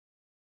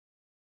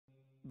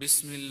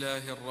بسم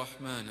الله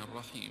الرحمن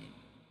الرحيم.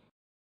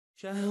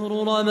 شهر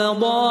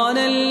رمضان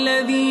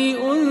الذي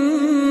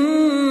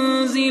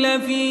أنزل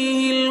فيه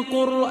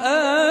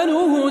القرآن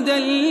هدى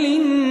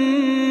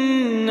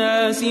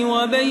للناس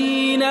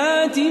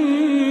وبينات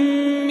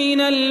من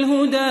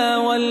الهدى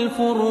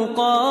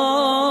والفرقان.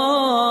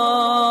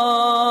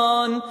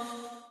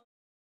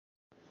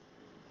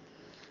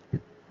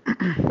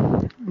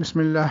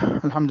 বিসমিল্লাহ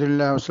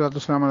আলহামদুলিল্লাহ ওয়াসসালাতু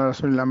ওয়াসসালামু আলা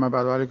রাসূলিল্লাহ আম্মা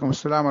বা'দ। ওয়ালাইকুম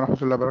আসসালাম ওয়া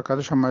রাহমাতুল্লাহি ওয়া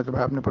বারাকাতুহু। সম্মানিত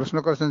ভাই, আপনি প্রশ্ন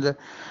করেছেন যে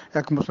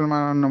এক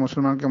মুসলমান অন্য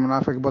মুসলমানকে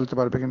মুনাফিক বলতে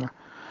পারবে কিনা।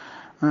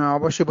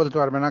 অবশ্যই বলতে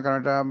পারবে না, কারণ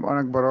এটা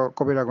অনেক বড়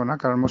কবিরা গুনাহ।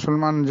 কারণ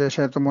মুসলমান যে,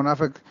 সে তো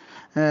মুনাফিক,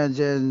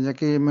 যে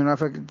কি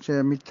মুনাফিক যে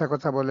মিথ্যা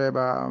কথা বলে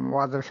বা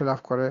ওয়াদার খেলাফ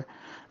করে।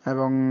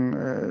 এবং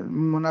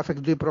মুনাফিক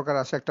দুই প্রকার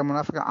আছে। একটা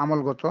মুনাফিক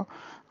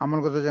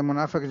আমলগত যে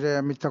মুনাফিক, যে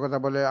মিথ্যা কথা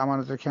বলে,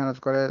 আমানতের খেয়ানত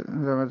করে,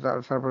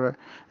 তারপরে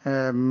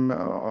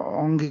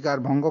অঙ্গীকার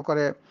ভঙ্গ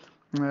করে,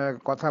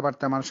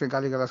 কথাবার্তা মানুষকে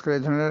গালিগালাজ করে।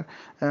 এই ধরনের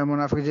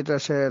মুনাফিক যেটা,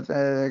 সে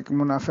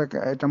মুনাফিক,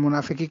 এটা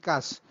মুনাফিকই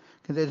কাজ।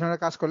 কিন্তু এই ধরনের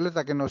কাজ করলে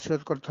তাকে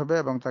নসিহত করতে হবে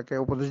এবং তাকে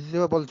উপদেশ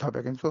দিতেও বলতে হবে,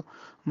 কিন্তু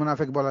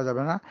মুনাফিক বলা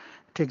যাবে না।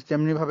 ঠিক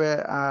তেমনিভাবে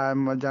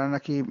যারা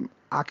নাকি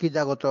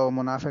আকিদাগত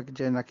মুনাফিক,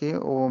 যে নাকি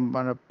ও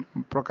মানে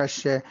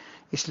প্রকাশ্যে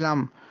ইসলাম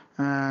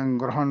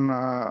গ্রহণ,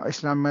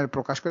 ইসলামের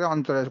প্রকাশ করে,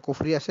 অন্তরে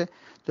কুফরি আছে,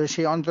 তো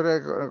সেই অন্তরের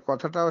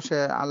কথাটাও সে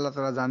আল্লাহ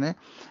তাআলা জানে,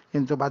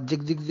 কিন্তু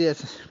বাহ্যিক দিক দিয়ে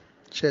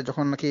সে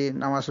যখন নাকি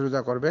নামাজ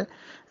রোজা করবে,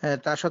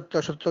 তা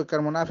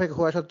সত্যকার মুনাফিক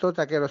হওয়া সত্ত্বেও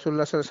তাকে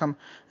রাসূলুল্লাহ সাল্লাল্লাহু আলাইহি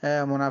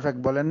ওয়াসাল্লাম মুনাফিক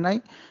বলেন নাই।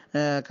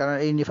 কারণ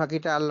এই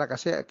নিফাকিটা আল্লাহর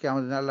কাছে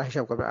কিয়ামতের দিন আল্লাহ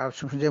হিসাব করবে। আর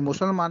যে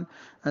মুসলমান,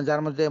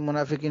 যার মধ্যে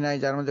মুনাফিকি নাই,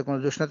 যার মধ্যে কোনো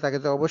দোষ নাই, তাকে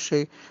তো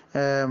অবশ্যই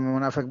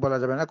মুনাফিক বলা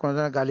যাবে না, কোনো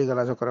ধরনের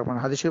গালিগালাজও করা যাবে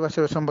না। হাদিসে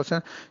রাসূল বলেছেন,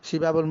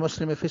 সিবাবুল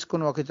মুসলিমি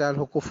ফিসকুন ওয়া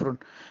কিতালহু কুফরুন।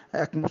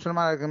 এক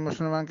মুসলমান আরেক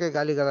মুসলমানকে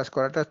গালিগালাজ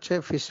করাটা হচ্ছে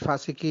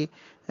ফাসিকি,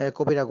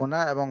 কবিরা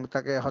গুনাহ, এবং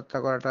তাকে হত্যা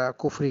করাটা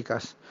কুফরি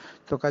কাজ।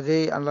 তো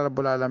কাজেই আল্লাহ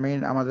রাব্বুল আলামিন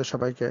আমাদের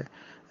সবাইকে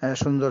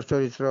সুন্দর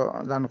চরিত্র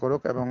দান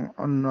করুক এবং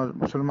অন্য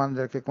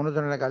মুসলমানদেরকে কোনো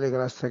ধরনের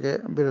গালিগালাজ থেকে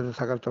বিরত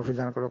থাকার তৌফিক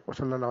দান করুক।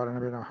 সাল্লাল্লাহু আলা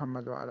নবিয়িনা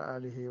মুহাম্মদ ওয়া আলা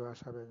আলিহি ওয়া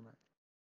সাহবিহি আজমাইন।